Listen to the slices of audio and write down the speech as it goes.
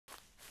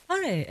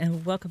Hi,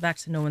 and welcome back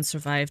to No One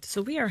Survived.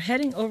 So we are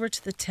heading over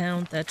to the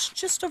town that's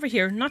just over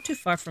here, not too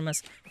far from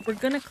us. We're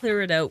going to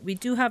clear it out. We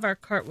do have our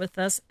cart with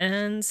us,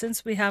 and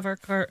since we have our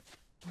cart,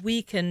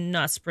 we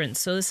cannot sprint.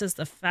 So this is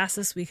the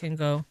fastest we can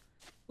go,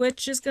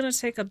 which is going to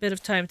take a bit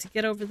of time to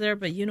get over there.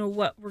 But you know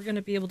what? We're going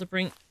to be able to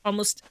bring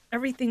almost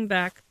everything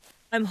back.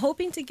 I'm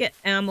hoping to get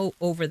ammo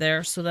over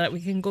there so that we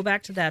can go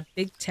back to that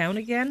big town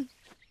again.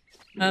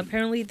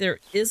 Apparently there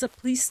is a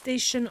police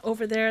station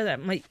over there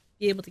that might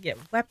be able to get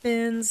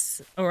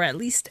weapons or at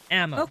least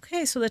ammo.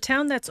 Okay, so the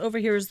town that's over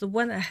here is the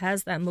one that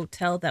has that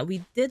motel that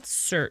we did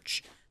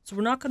search. So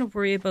we're not going to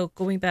worry about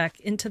going back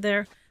into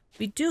there.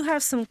 We do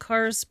have some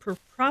cars we're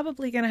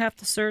probably going to have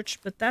to search,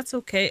 but that's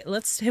okay.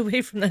 Let's stay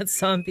away from that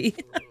zombie.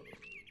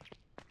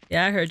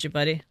 Yeah, I heard you,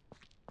 buddy.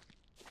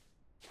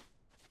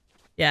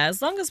 Yeah,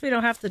 as long as we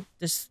don't have to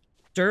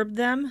disturb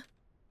them,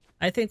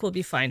 I think we'll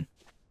be fine.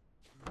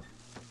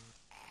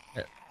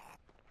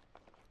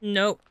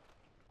 Nope.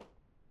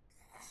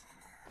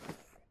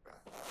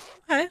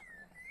 Okay.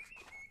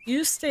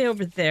 You stay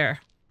over there.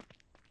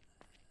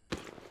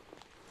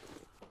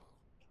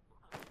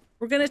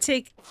 We're gonna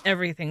take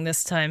everything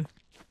this time.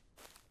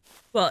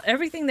 Well,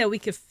 everything that we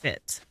could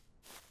fit.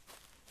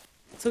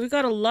 So we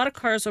got a lot of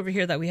cars over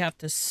here that we have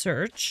to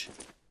search.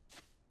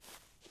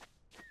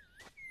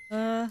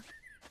 Okay,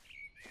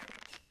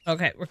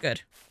 we're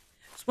good.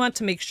 Just want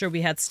to make sure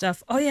we had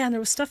stuff. Oh yeah, and there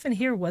was stuff in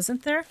here,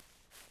 wasn't there?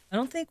 I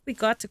don't think we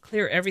got to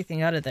clear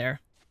everything out of there.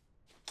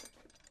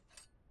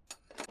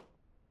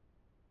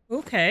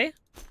 Okay.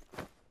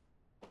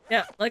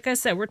 Yeah, like I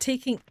said, we're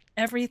taking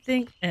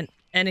everything and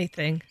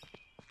anything.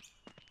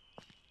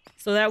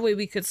 So that way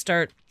we could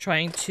start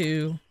trying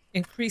to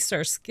increase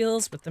our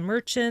skills with the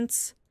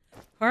merchants.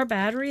 Car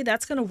battery,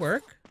 that's going to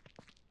work.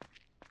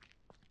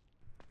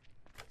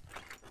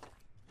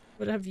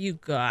 What have you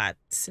got?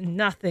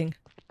 Nothing.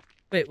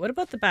 Wait, what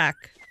about the back?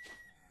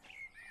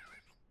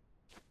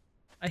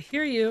 I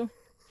hear you.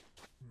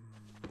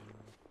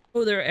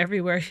 Oh, they're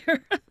everywhere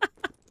here.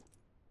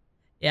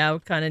 Yeah, we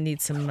kind of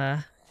need some,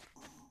 what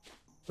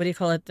do you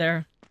call it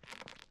there?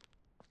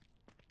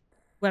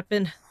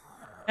 Weapon.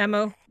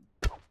 Ammo.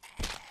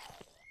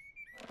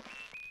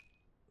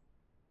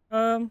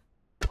 There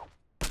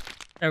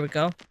we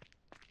go.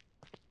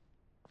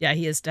 Yeah,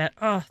 he is dead.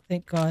 Oh,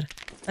 thank God.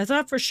 I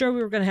thought for sure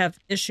we were going to have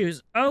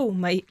issues. Oh,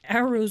 my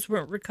arrows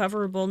weren't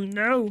recoverable.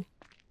 No.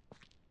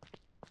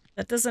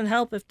 That doesn't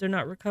help if they're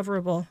not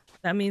recoverable.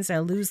 That means I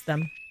lose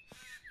them.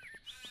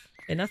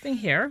 Okay, nothing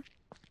here.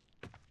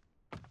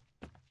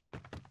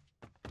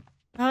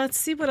 Let's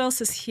see what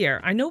else is here.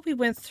 I know we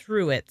went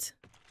through it,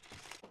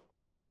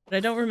 but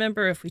I don't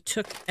remember if we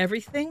took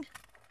everything.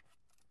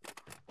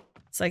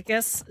 So I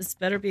guess it's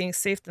better being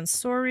safe than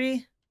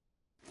sorry.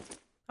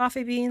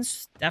 Coffee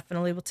beans,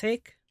 definitely will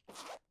take.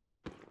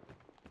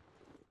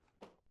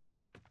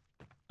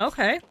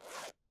 Okay.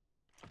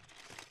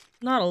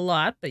 Not a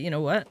lot, but you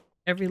know what?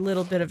 Every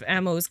little bit of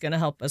ammo is going to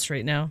help us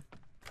right now.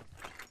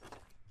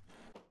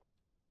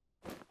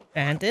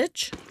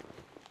 Bandage?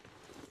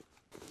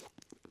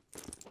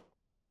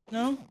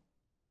 No?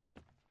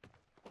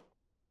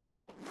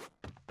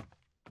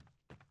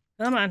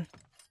 Come on.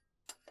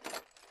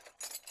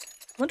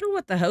 Wonder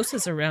what the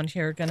houses around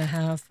here are gonna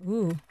have.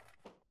 Ooh.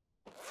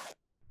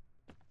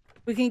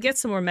 We can get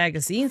some more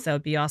magazines, that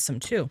would be awesome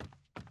too.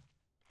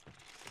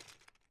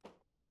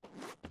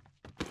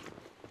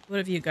 What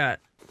have you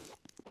got?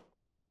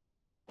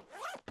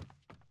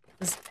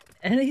 Does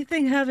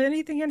anything have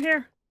anything in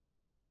here?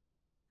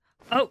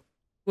 Oh,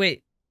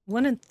 wait.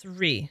 1 and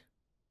 3.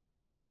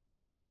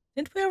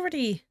 Didn't we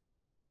already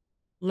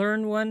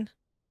learn one?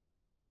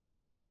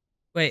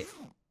 Wait.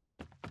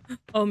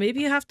 Oh, maybe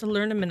you have to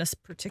learn them in a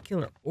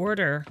particular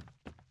order.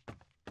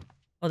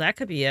 Oh, that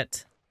could be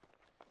it.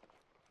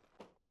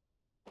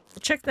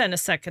 We'll check that in a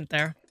second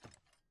there.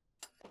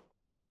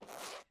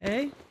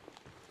 Okay.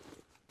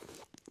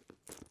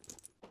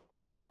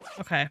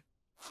 Okay.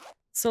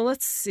 So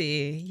let's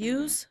see.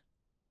 Use.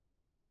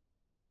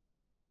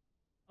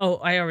 Oh,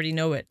 I already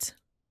know it.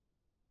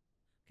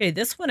 Okay,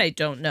 this one I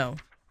don't know.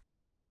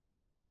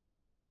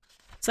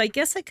 So I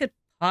guess I could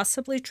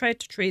possibly try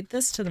to trade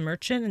this to the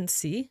merchant and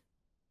see.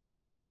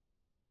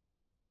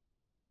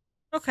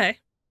 Okay.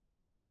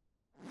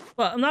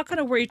 Well, I'm not going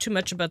to worry too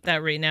much about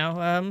that right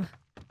now.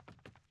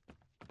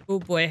 Oh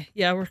boy.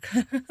 Yeah, we're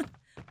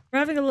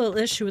having a little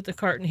issue with the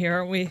cart in here,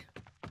 aren't we?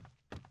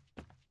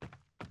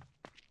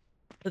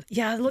 But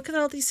yeah, look at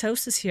all these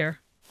houses here.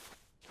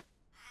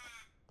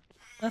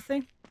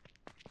 Nothing?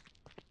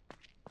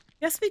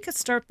 Guess we could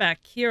start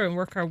back here and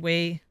work our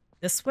way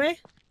this way.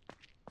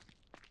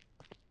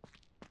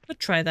 Could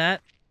try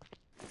that.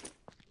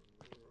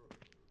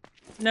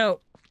 No.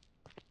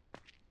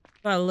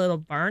 Got a little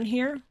barn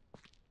here.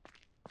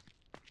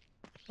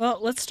 Well,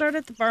 let's start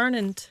at the barn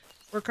and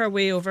work our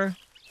way over.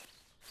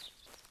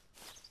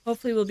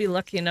 Hopefully we'll be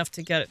lucky enough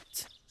to get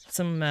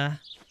some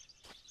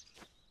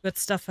good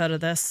stuff out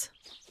of this.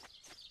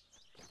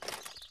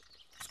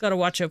 Just gotta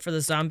watch out for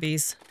the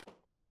zombies.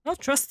 I don't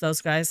trust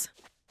those guys.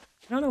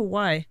 I don't know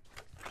why.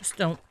 Just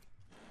don't.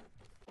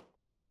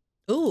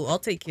 Ooh, I'll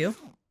take you.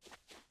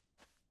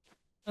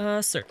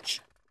 Search.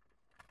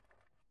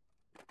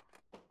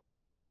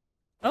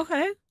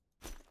 Okay.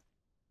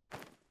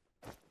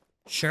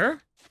 Sure.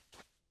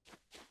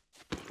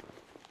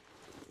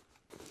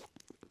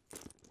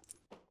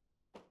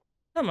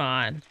 Come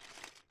on.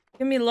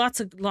 Give me lots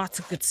of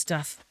good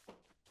stuff.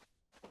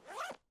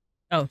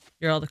 Oh,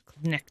 you're all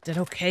connected.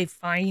 Okay,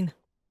 fine.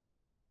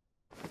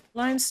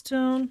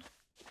 Limestone.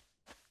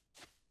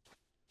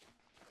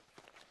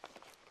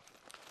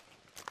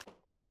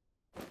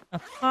 A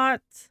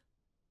pot.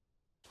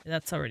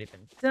 That's already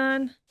been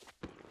done.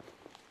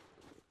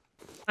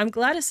 I'm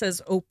glad it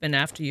says open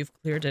after you've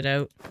cleared it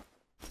out.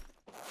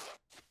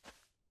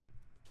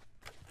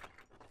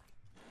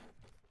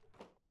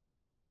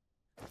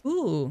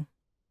 Ooh,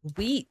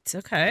 wheat.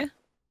 Okay.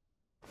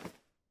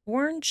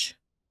 Orange.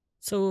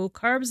 So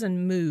carbs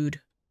and mood.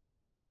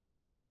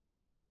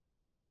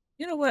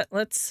 You know what?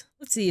 Let's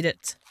eat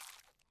it.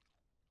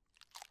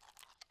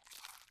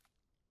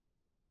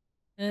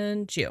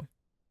 And you.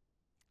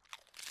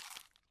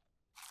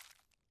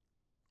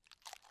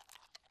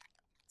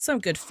 Some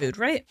good food,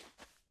 right?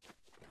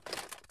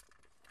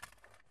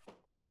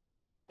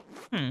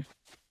 Hmm.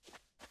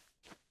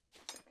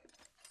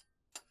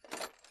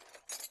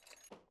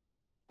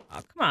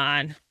 Oh, come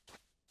on.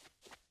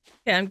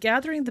 Okay, I'm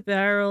gathering the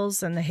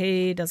barrels and the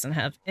hay doesn't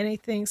have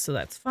anything, so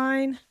that's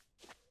fine.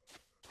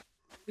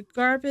 The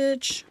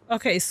garbage.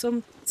 Okay,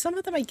 some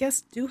of them I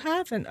guess do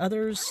have and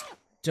others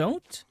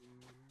don't.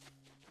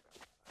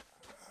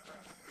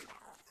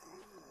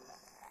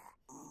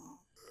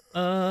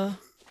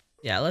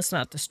 Yeah, let's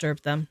not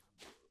disturb them.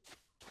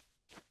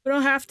 We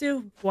don't have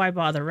to. Why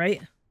bother,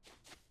 right?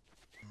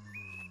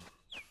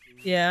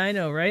 Yeah, I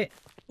know, right?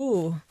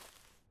 Ooh.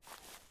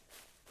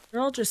 They're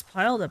all just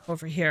piled up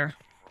over here.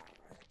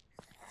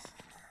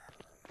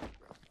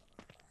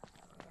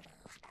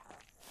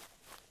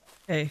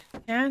 Okay,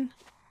 can.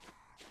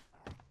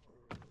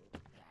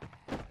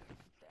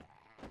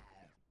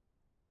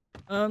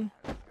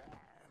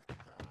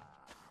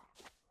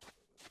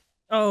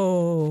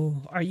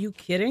 Oh, are you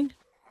kidding?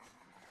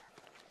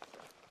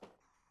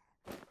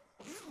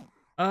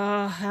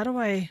 How do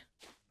I...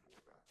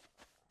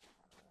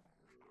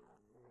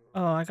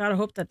 Oh, I gotta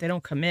hope that they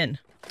don't come in.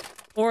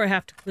 Or I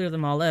have to clear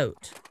them all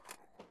out.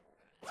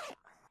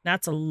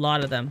 That's a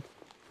lot of them.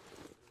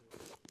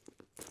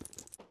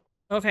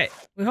 Okay,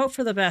 we hope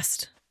for the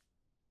best.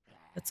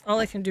 That's all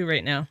I can do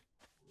right now.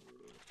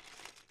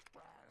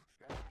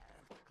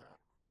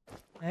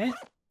 Okay.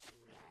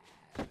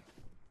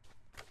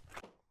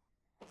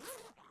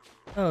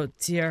 Oh,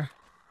 dear.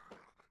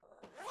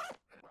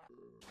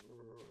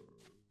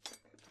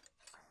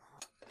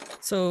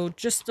 So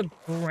just the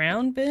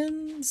brown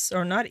bins?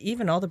 Or not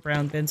even all the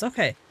brown bins.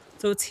 Okay,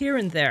 so it's here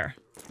and there.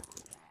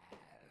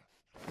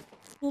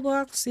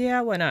 Toolbox?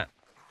 Yeah, why not?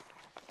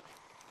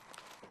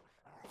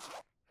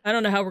 I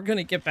don't know how we're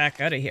gonna get back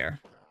out of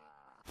here.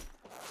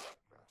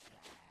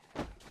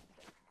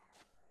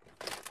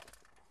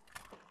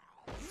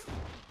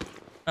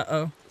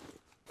 Uh-oh.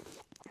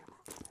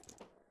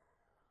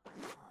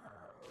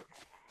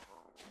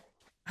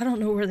 I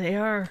don't know where they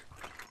are.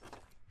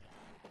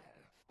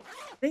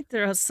 I think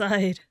they're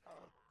outside.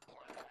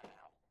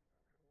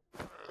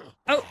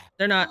 Oh,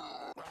 they're not.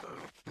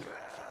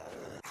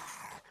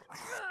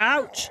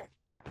 Ouch!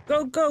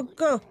 Go, go,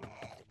 go!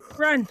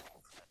 Run!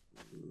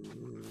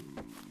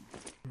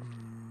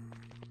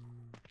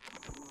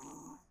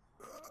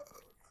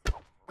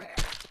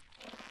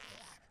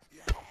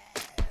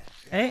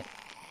 Okay.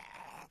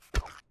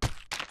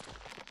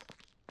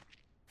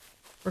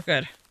 We're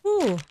good.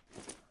 Ooh.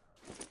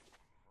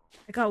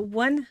 I got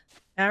 1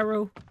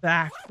 arrow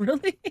back.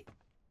 Really?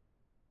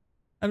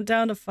 I'm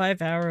down to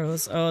 5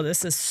 arrows. Oh,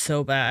 this is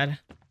so bad.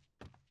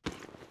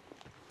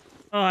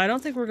 Oh, I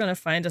don't think we're gonna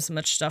find as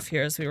much stuff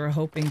here as we were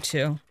hoping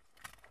to.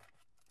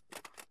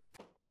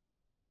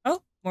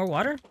 Oh, more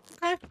water?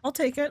 Okay, I'll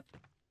take it.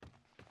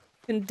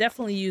 Can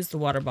definitely use the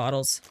water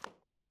bottles.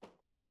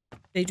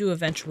 They do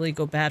eventually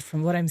go bad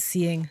from what I'm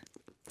seeing.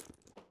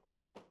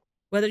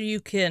 Whether you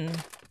can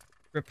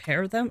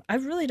repair them? I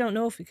really don't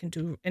know if we can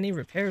do any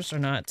repairs or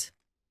not.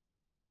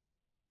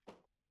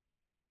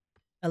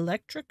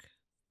 Electric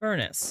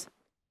furnace.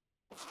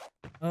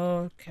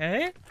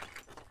 Okay.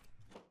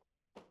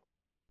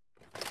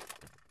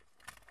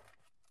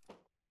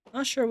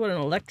 Not sure what an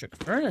electric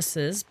furnace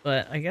is,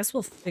 but I guess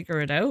we'll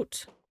figure it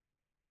out.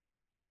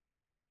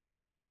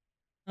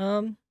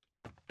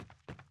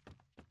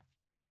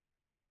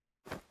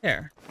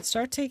 There.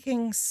 Start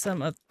taking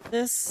some of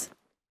this.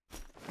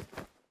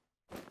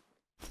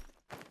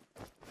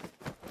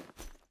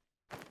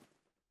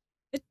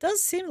 It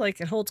does seem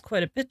like it holds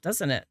quite a bit,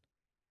 doesn't it?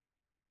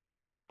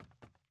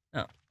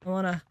 Oh, I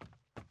wanna...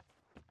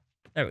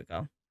 There we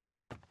go.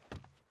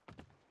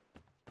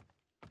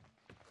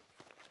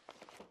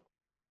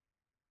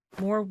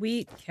 More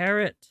wheat,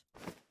 carrot,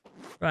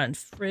 rotten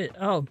fridge.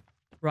 Oh,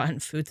 rotten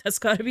food. That's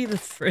gotta be the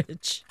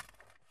fridge.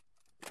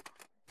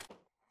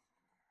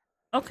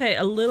 Okay,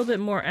 a little bit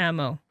more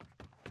ammo.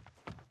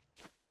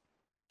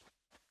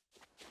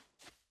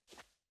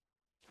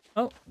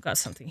 Oh, got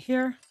something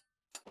here.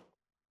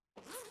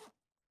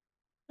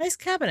 Nice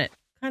cabinet.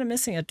 Kind of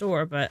missing a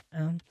door, but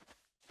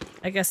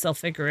I guess they'll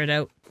figure it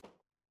out.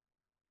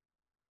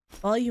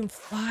 Volume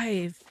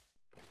 5.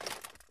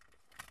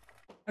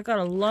 I got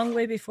a long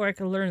way before I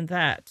could learn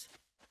that.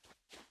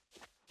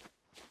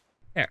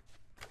 There.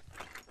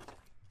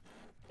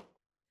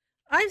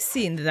 I've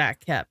seen that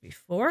cat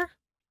before.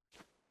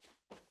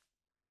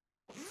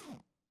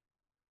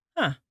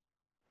 Huh.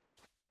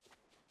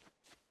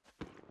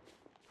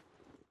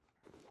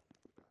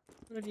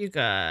 What have you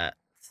got?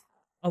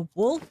 A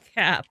wool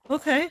cap.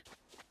 Okay.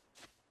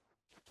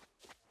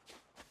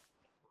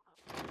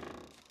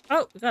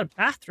 Oh, we got a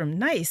bathroom.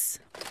 Nice.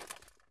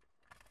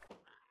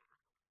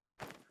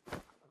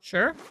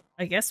 Sure.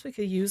 I guess we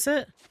could use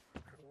it.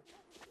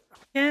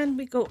 Can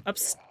we go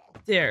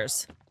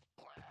upstairs?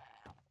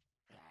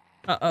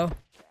 Uh-oh.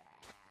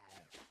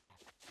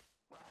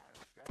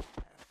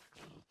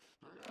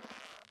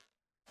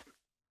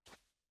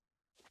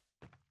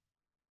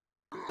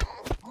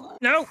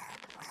 No!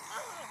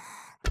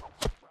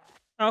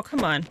 Oh,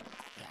 come on.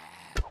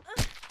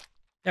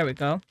 There we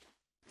go.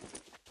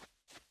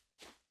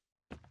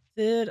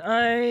 Did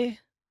I...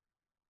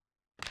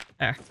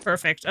 There.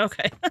 Perfect.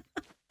 Okay.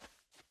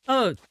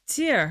 Oh,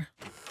 dear.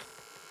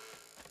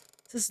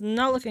 This is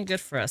not looking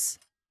good for us.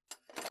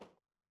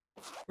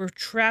 We're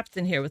trapped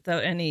in here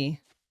without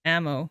any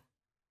ammo.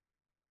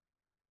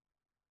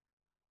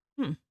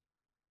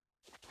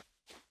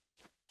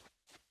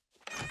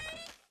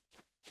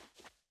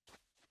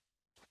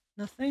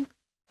 Nothing?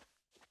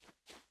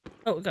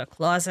 Oh, we got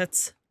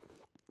closets.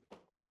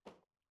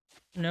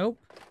 Nope.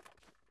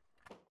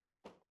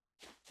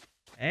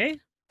 Okay.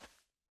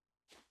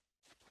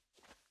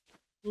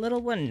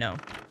 Little one, no.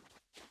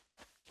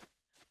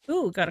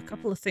 Ooh, got a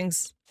couple of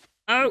things.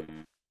 Oh!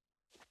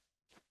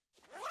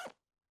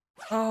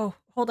 Oh,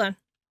 hold on.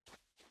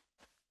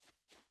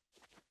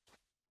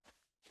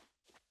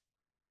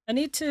 I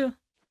need to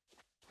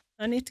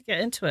get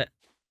into it.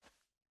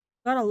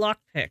 Got a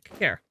lockpick.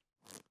 Here.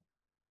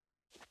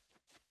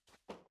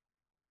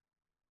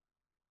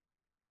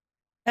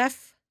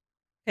 F.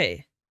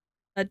 Okay.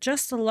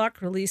 Adjust the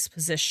lock release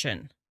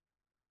position.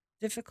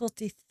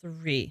 Difficulty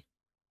 3.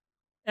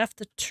 F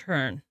to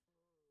turn.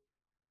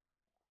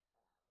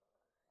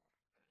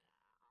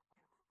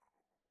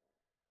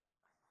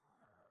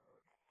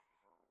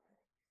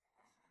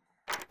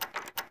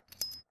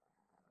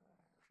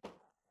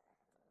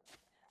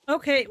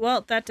 Okay,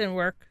 well, that didn't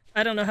work.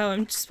 I don't know how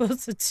I'm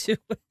supposed to do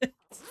it.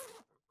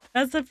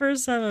 That's the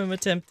first time I'm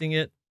attempting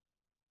it.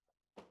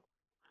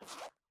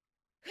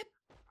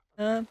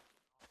 Here.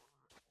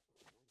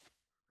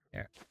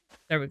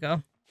 There we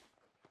go.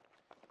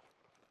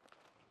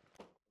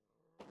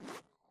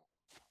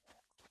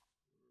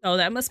 Oh,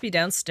 that must be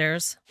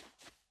downstairs.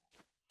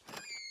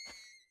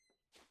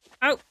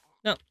 Oh!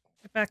 No.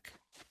 Get back.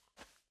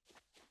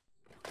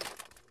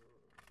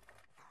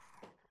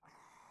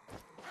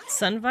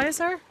 Sun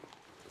visor?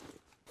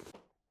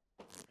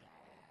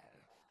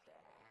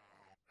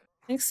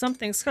 I think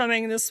something's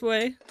coming this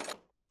way.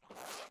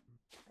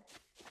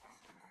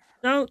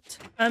 Don't.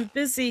 I'm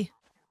busy.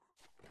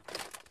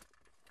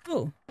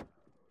 Oh.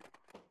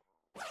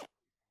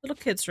 Little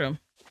kid's room.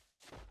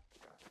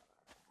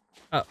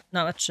 Oh,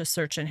 no, let's just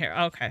search in here.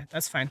 Okay,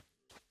 that's fine.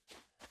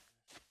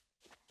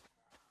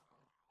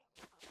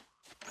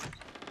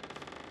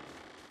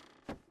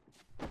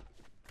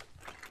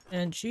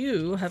 And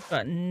you have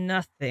got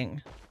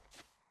nothing.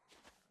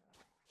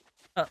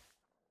 Oh,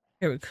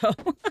 here we go.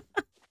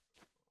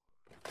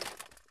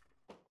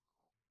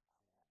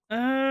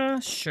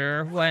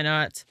 Sure, why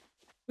not?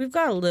 We've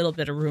got a little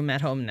bit of room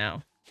at home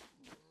now.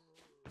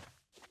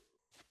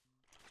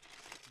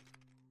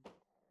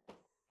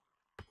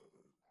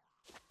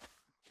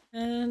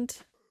 And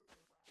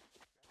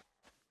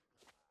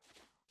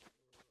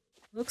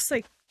looks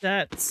like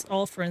that's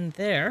all for in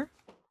there.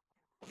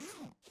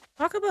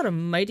 Talk about a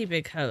mighty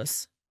big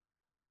house.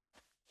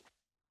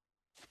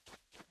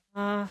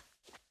 I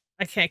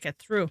can't get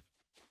through.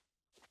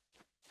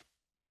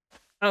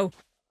 Oh.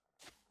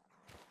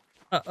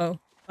 Uh-oh.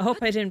 I hope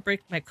I didn't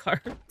break my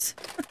cart.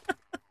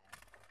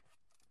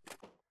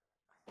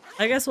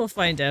 I guess we'll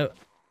find out.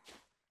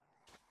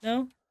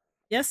 No?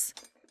 Yes?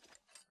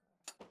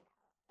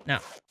 No.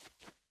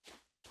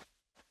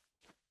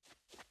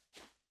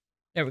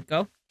 There we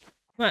go.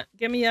 Come on,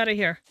 get me out of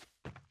here.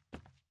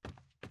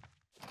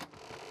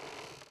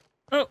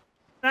 Oh,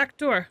 back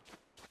door.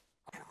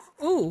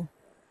 Ooh,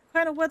 what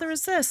kind of weather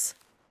is this?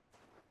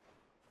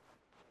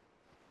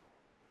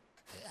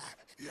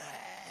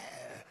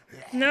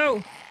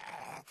 No.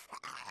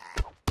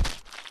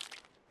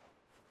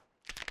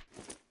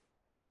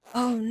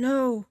 Oh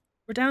no,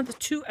 we're down to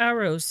 2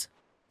 arrows.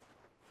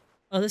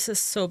 Oh, this is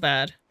so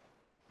bad.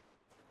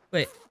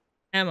 Wait,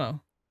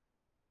 ammo.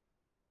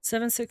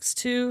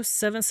 7.62,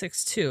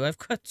 7.62. I've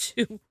got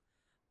 2.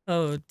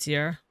 Oh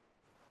dear.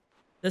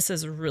 This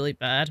is really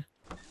bad.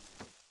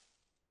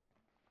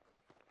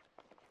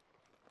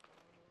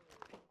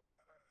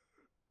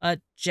 A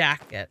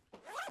jacket.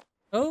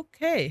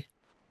 Okay.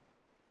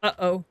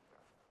 Uh-oh.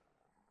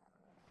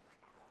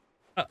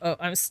 Uh-oh,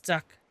 I'm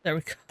stuck. There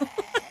we go.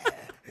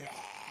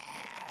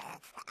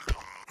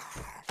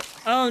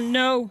 Oh,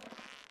 no.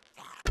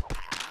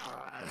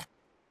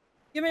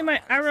 Give me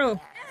my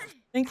arrow.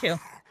 Thank you.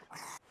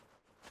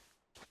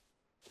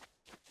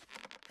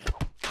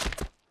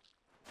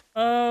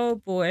 Oh,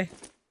 boy.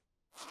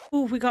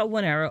 Ooh, we got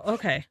one arrow.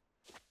 Okay.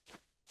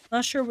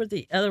 Not sure where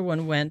the other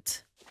one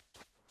went.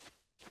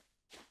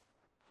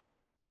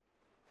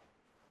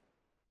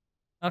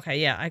 Okay,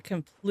 yeah, I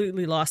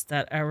completely lost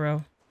that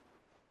arrow.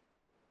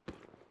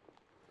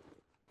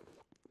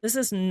 This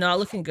is not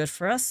looking good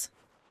for us.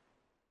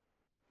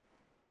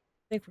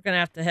 I think we're gonna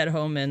have to head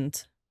home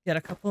and get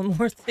a couple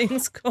more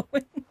things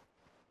going.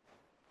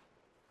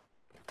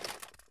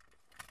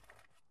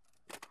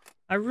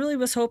 I really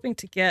was hoping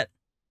to get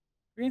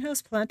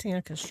greenhouse planting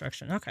and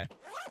construction. Okay.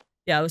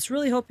 Yeah, I was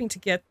really hoping to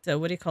get,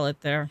 what do you call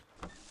it there?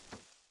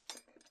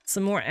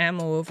 Some more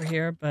ammo over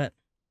here, but...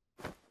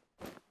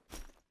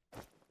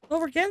 Well,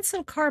 we're getting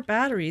some car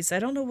batteries. I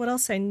don't know what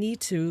else I need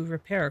to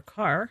repair a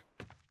car.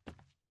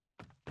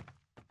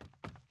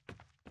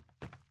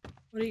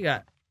 What do you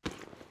got?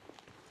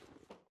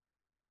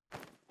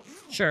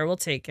 Sure, we'll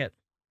take it.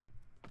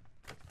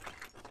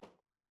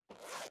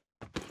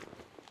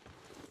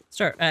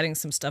 Start adding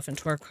some stuff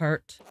into our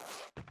cart.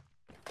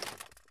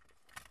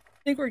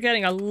 I think we're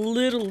getting a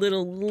little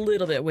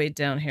bit weighed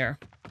down here.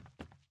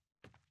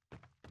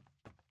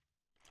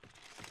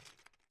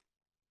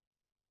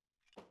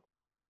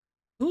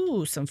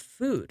 Ooh, some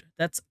food.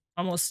 That's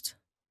almost...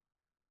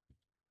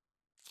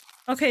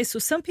 Okay, so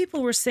some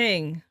people were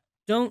saying,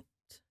 don't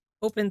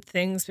open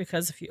things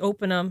because if you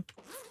open them,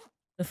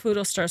 the food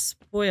will start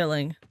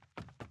spoiling.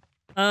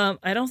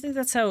 I don't think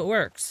that's how it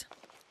works.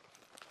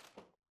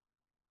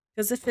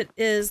 Because if it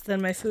is,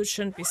 then my food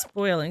shouldn't be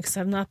spoiling because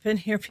I've not been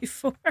here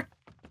before.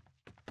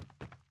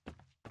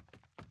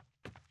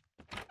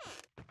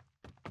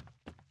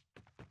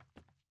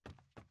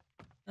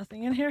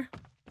 Nothing in here?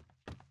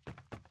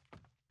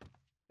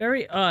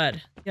 Very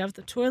odd. You have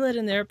the toilet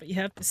in there, but you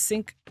have the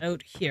sink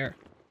out here.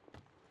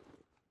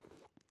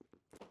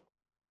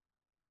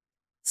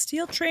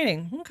 Steel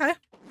training. Okay.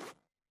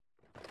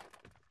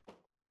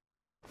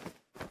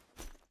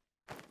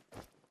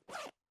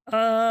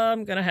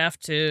 I'm gonna have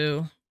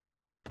to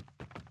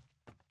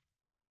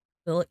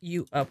fill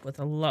you up with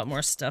a lot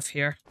more stuff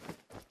here.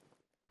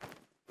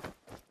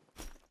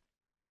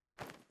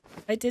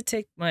 I did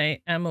take my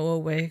ammo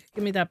away.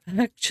 Give me that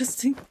back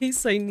just in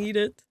case I need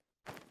it.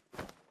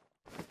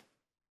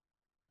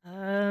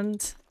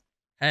 And...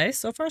 hey,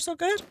 so far so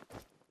good.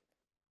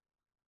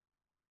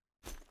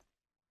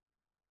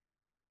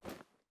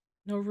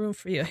 No room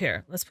for you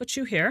here. Let's put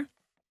you here.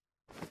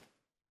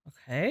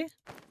 Okay.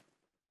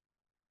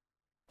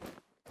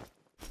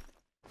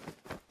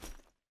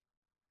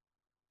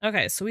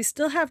 Okay, so we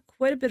still have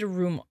quite a bit of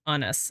room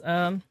on us.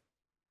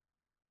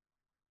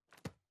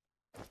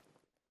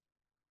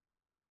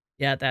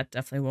 Yeah, that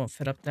definitely won't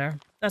fit up there.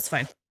 That's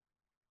fine.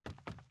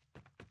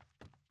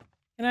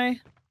 Can I?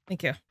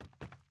 Thank you.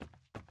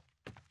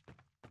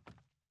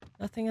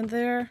 Nothing in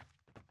there.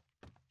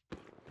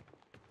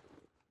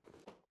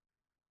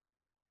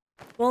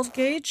 12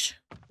 gauge.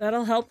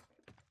 That'll help.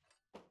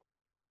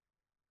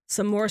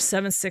 Some more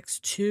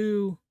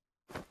 7.62.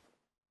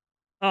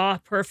 Ah,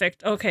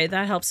 perfect. Okay,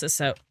 that helps us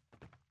out.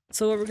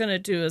 So what we're going to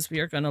do is we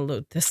are going to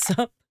load this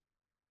up.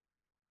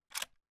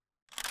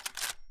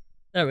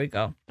 There we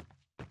go.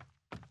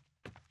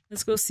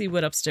 Let's go see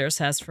what upstairs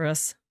has for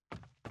us.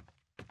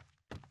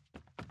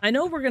 I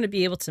know we're going to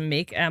be able to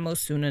make ammo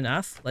soon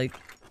enough. Like,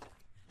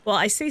 well,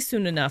 I say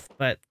soon enough,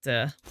 but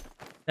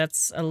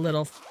that's a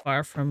little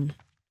far from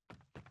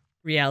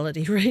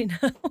reality right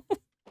now.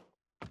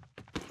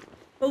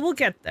 But we'll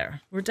get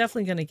there. We're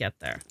definitely going to get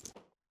there.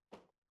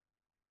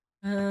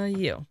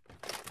 You.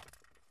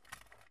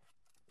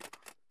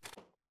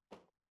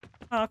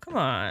 Oh, come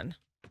on.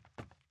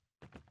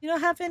 You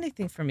don't have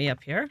anything for me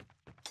up here.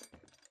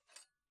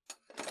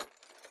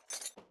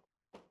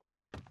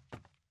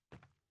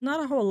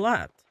 Not a whole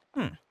lot.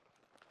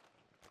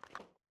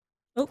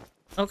 Oh,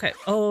 okay.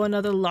 Oh,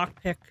 another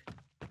lockpick.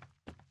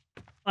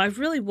 I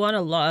really want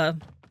to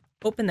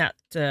open that,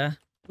 what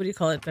do you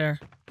call it there?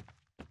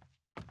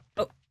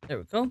 Oh, there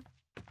we go.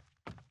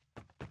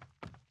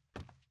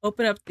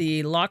 Open up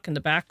the lock in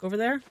the back over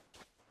there.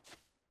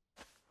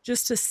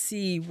 Just to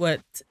see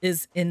what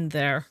is in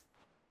there.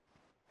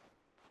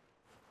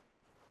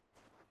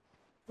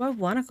 Do I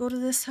want to go to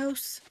this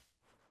house?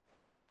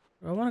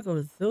 Or I want to go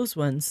to those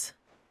ones?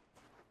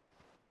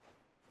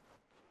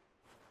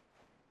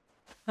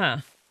 Huh.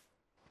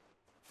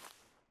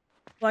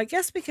 Well, I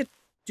guess we could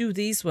do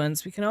these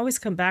ones. We can always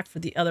come back for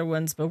the other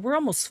ones, but we're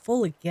almost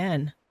full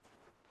again.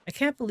 I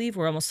can't believe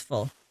we're almost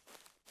full.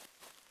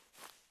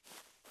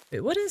 Wait,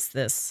 what is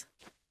this?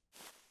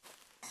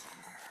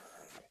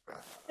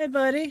 Hey,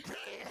 buddy.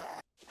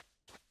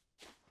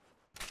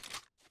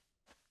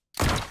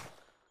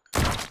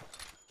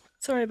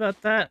 Sorry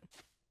about that.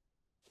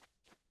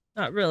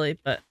 Not really,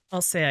 but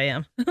I'll say I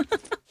am.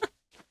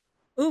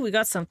 Ooh, we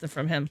got something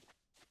from him.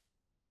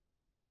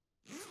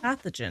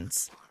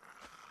 Pathogens.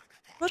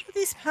 What are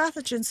these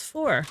pathogens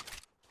for?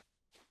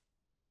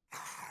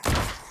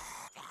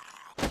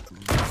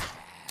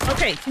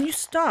 Okay, can you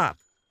stop?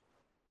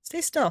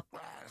 Stay still.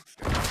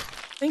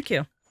 Thank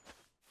you.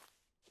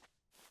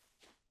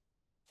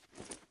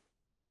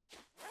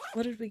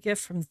 What did we get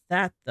from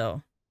that,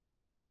 though?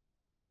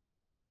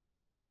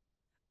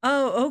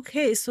 Oh,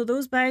 okay, so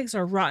those bags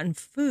are rotten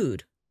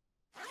food.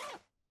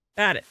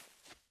 Got it.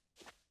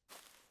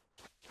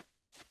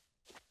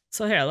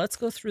 So here, let's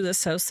go through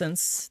this house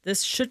since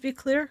this should be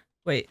clear.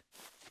 Wait.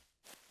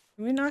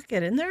 Can we not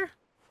get in there?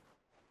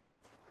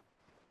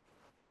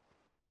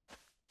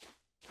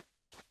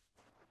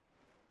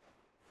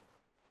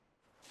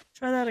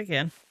 Try that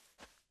again.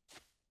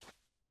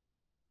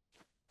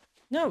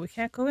 No, we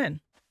can't go in.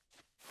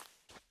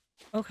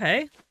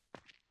 Okay.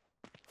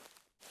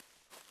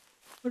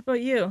 What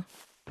about you?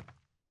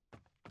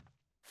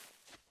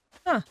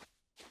 Huh.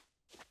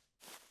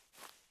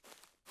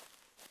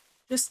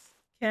 Just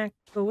can't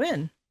go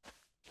in.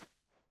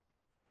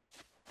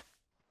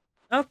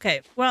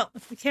 Okay, well,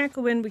 if we can't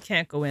go in, we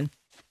can't go in.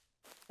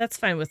 That's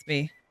fine with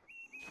me.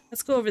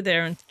 Let's go over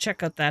there and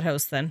check out that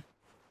house then.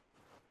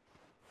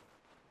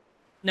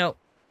 No.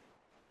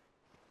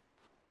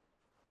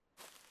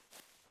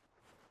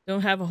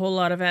 Don't have a whole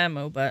lot of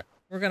ammo, but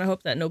we're gonna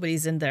hope that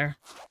nobody's in there.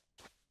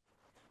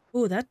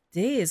 Ooh, that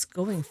day is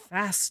going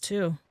fast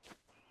too.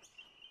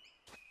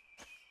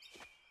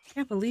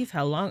 Can't believe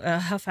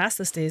how fast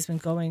this day has been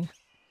going.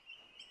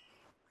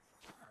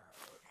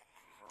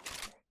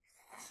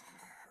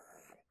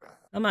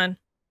 Come on.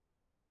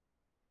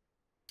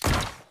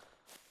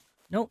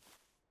 Nope.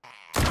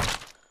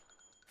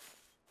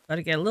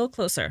 Gotta get a little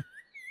closer.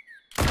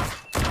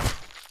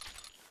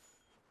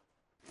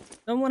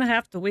 Don't want to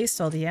have to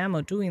waste all the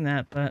ammo doing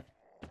that, but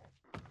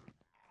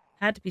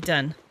had to be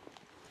done.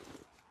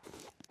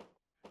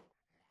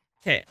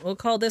 Okay, we'll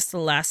call this the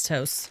last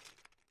house.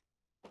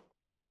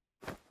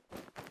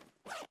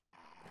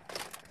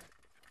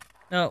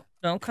 No,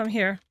 don't come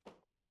here.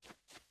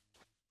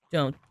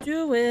 Don't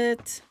do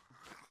it.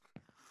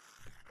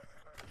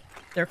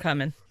 They're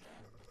coming.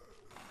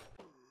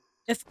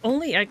 If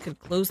only I could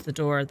close the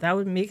door, that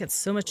would make it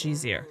so much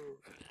easier.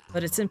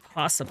 But it's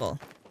impossible.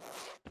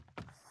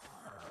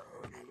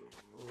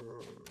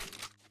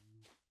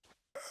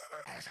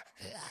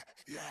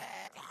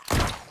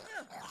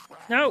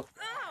 No!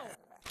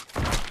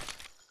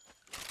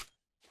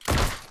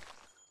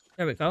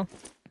 There we go.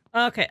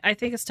 Okay, I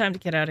think it's time to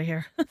get out of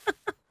here.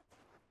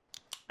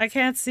 I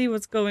can't see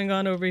what's going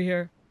on over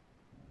here.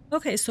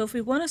 Okay, so if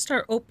we want to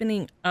start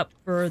opening up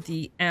for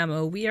the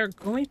ammo, we are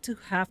going to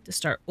have to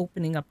start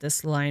opening up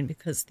this line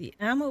because the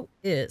ammo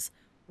is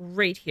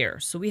right here.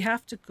 So we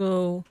have to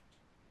go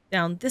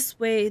down this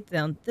way,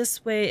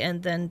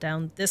 and then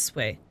down this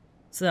way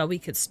so that we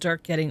could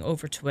start getting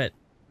over to it.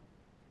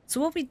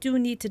 So what we do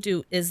need to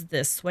do is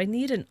this. So I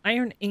need an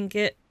iron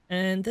ingot,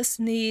 and this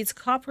needs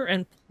copper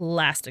and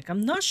plastic.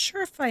 I'm not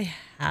sure if I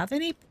have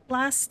any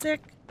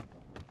plastic,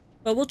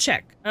 but we'll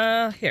check.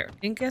 Here,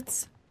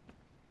 ingots.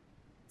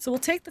 So we'll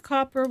take the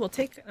copper, we'll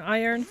take an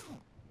iron,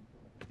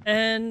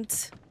 and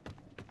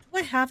do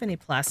I have any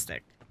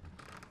plastic?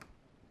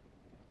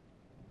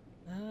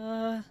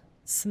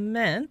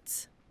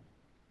 Cement.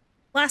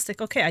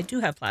 Plastic. Okay, I do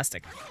have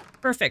plastic.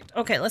 Perfect.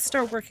 Okay, let's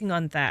start working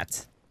on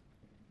that.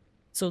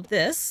 So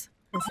this,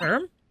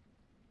 confirm.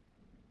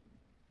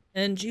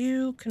 And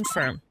you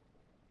confirm.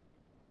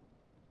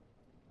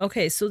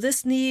 Okay, so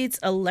this needs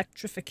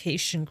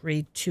electrification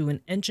grade 2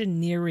 and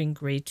engineering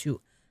grade 2.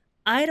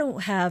 I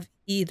don't have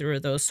either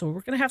of those, so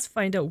we're going to have to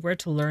find out where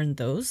to learn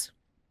those.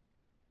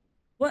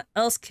 What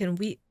else can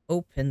we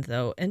open,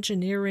 though?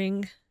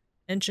 Engineering.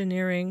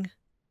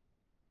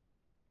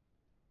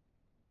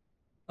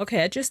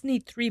 Okay, I just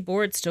need 3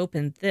 boards to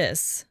open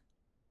this.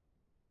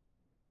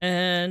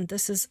 And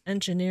this is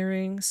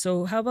engineering.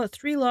 So how about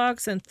 3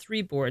 logs and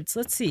 3 boards?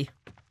 Let's see.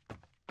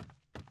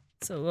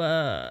 So,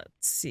 let's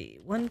see.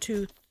 1,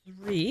 2,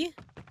 3.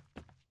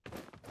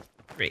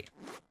 3.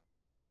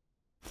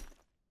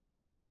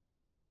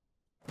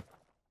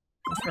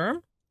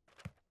 Confirm.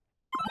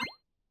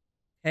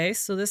 Okay,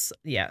 so this,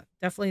 yeah,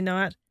 definitely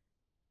not.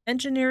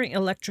 Engineering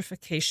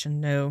electrification,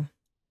 no.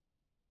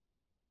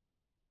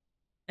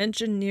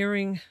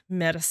 Engineering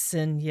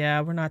medicine,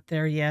 yeah, we're not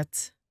there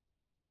yet.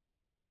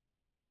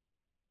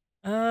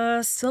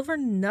 Silver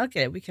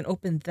nugget, we can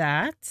open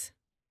that.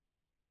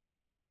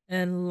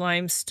 And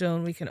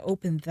limestone, we can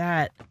open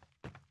that.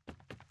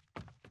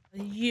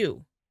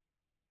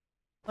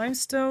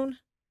 Limestone.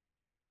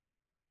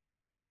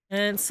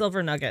 And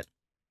silver nugget.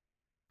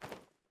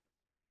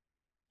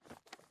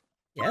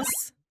 Yes.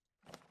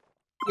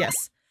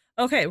 Yes.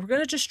 Okay, we're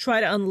gonna just try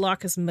to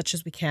unlock as much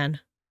as we can.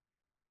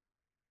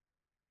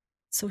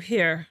 So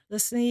here,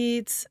 this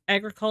needs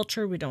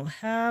agriculture we don't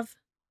have.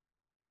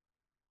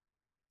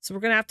 So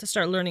we're gonna have to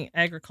start learning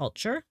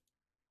agriculture.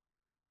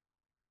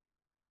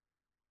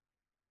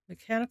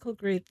 Mechanical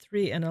grade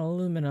 3 and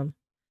aluminum.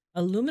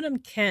 Aluminum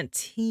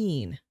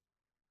canteen.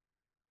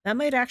 That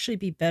might actually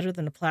be better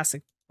than a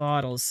plastic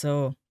bottle,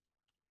 so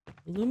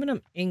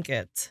aluminum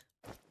ingot.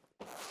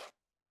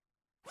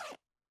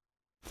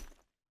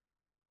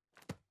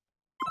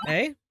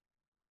 Okay.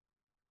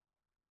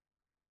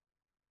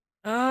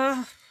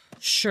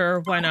 Sure,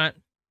 why not?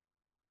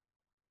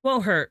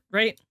 Won't hurt,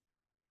 right?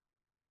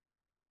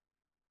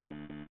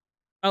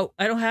 Oh,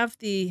 I don't have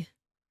the...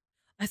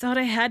 I thought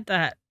I had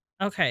that.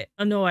 Okay.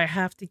 Oh, no, I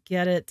have to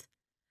get it.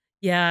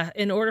 Yeah,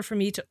 in order for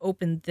me to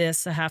open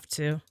this, I have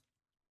to.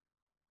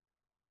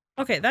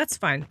 Okay, that's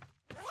fine.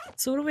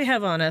 So what do we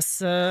have on us?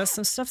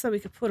 Some stuff that we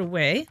could put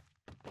away.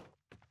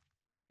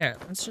 Here,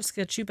 let's just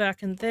get you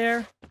back in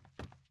there.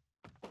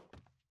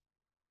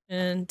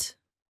 And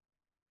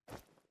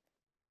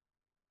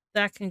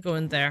that can go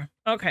in there.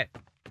 Okay.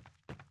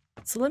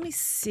 So let me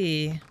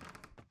see.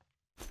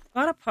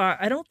 Got a pot.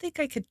 I don't think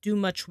I could do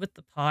much with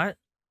the pot.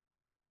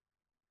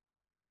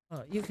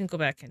 Oh, you can go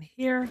back in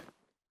here.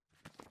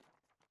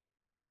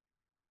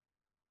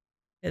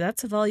 Okay,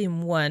 that's a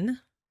volume 1.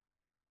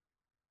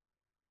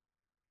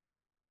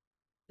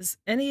 Is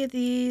any of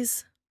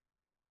these...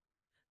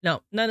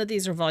 No, none of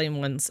these are volume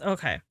 1s.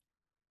 Okay.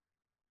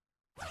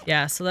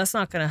 Yeah, so that's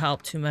not going to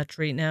help too much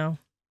right now.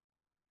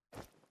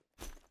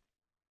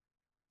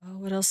 Oh,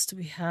 what else do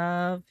we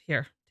have?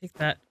 Here, take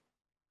that.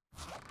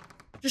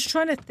 Just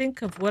trying to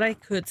think of what I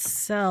could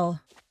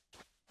sell.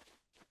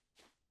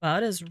 Wow,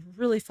 it is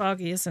really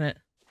foggy, isn't it?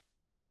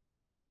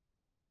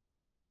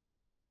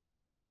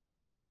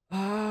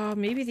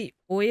 Maybe the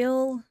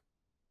oil?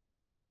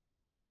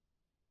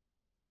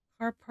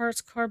 Car parts,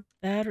 car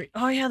battery.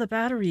 Oh, yeah, the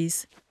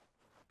batteries.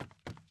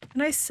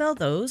 Can I sell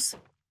those?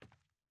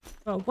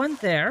 One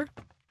there.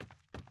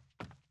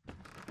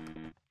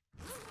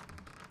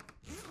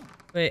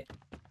 Wait.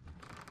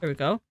 There we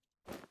go.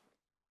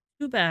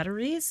 2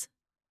 batteries.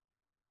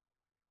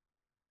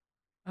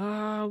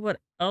 What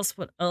else?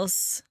 What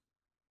else?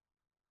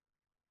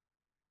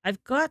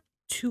 I've got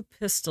 2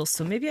 pistols,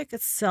 so maybe I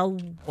could sell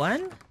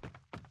 1?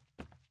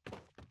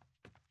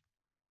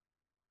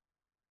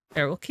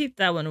 There, we'll keep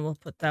that one and we'll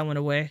put that one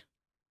away.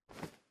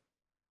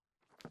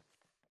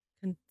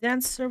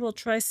 Condenser, we'll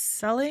try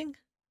selling.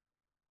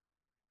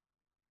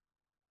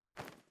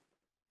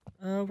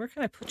 Where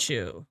can I put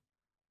you?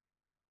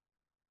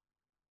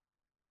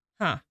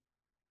 Huh.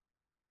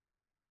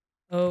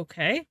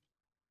 Okay.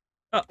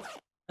 Oh,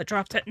 I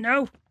dropped it.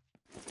 No!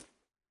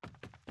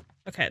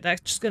 Okay,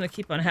 that's just gonna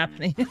keep on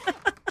happening.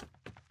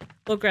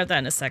 We'll grab that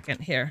in a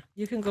second. Here,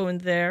 you can go in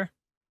there.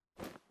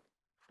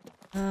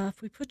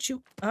 If we put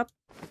you up,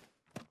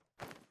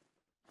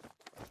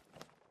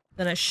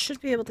 then I should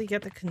be able to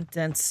get the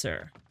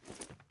condenser.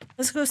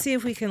 Let's go see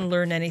if we can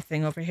learn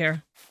anything over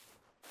here.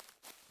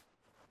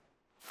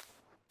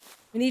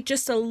 We need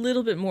just a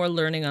little bit more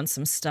learning on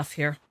some stuff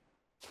here.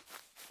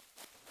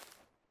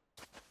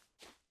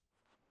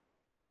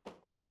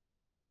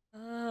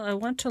 I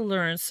want to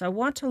learn. So I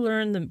want to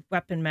learn the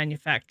weapon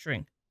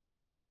manufacturing.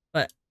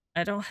 But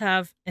I don't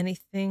have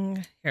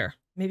anything here.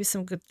 Maybe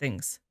some good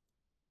things.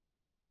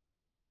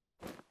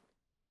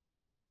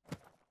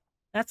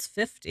 That's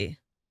 50.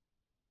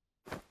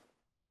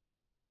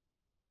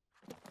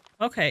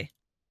 Okay.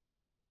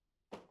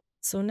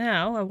 So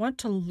now I want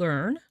to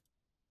learn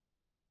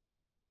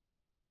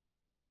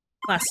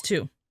class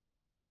 2.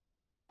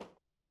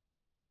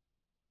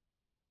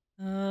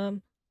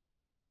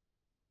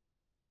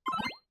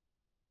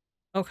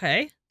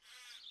 Okay.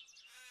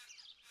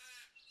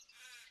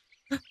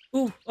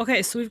 Ooh,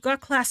 okay, so we've got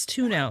class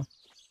 2 now.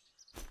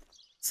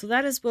 So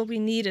that is what we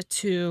needed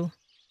to...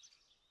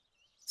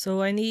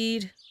 So I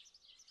need...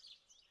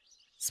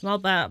 Small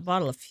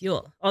bottle of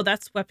fuel. Oh,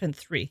 that's weapon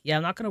 3. Yeah,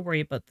 I'm not going to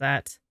worry about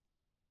that.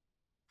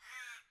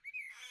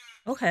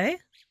 Okay.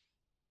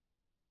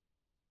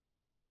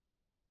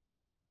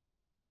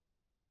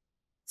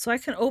 So I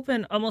can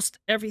open almost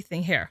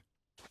everything here.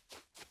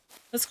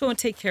 Let's go and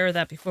take care of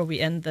that before we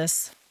end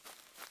this.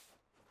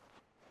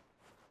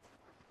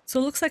 So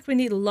it looks like we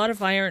need a lot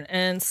of iron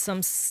and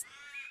some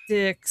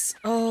sticks.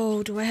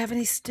 Oh, do I have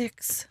any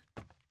sticks?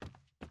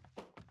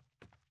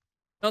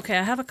 Okay,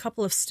 I have a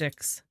couple of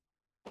sticks.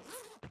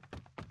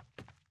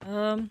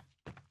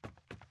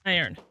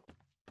 Iron.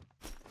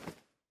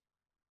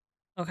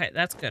 Okay,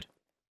 that's good.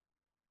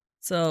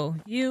 So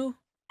you...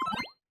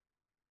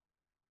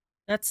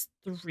 That's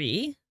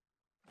 3.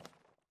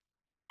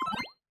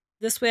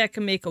 This way I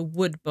can make a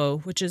wood bow,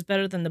 which is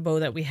better than the bow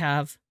that we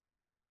have.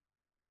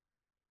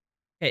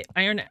 Okay,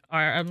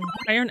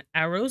 iron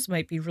arrows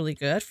might be really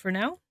good for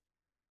now.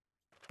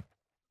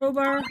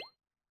 Crowbar.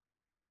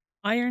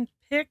 Iron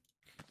pick.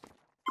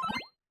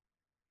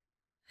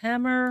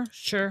 Hammer.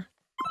 Sure.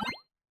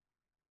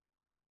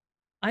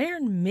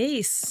 Iron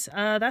mace.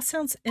 That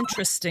sounds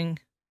interesting.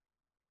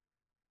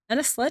 And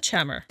a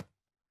sledgehammer.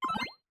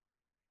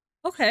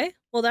 Okay,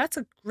 well that's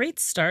a great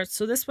start.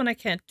 So this one I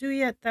can't do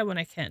yet. That one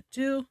I can't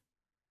do.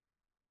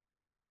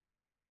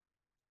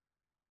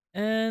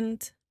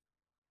 And...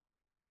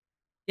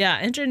 yeah,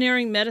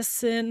 engineering,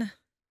 medicine,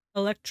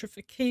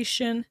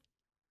 electrification.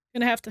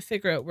 Gonna have to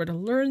figure out where to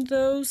learn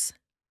those.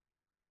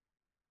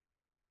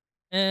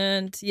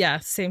 And yeah,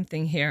 same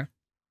thing here.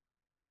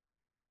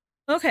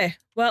 Okay,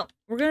 well,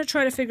 we're gonna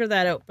try to figure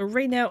that out. But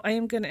right now, I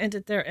am gonna end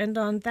it there. And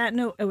on that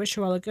note, I wish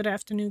you all a good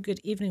afternoon, good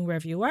evening,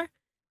 wherever you are.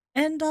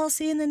 and I'll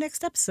see you in the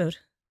next episode.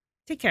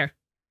 Take care.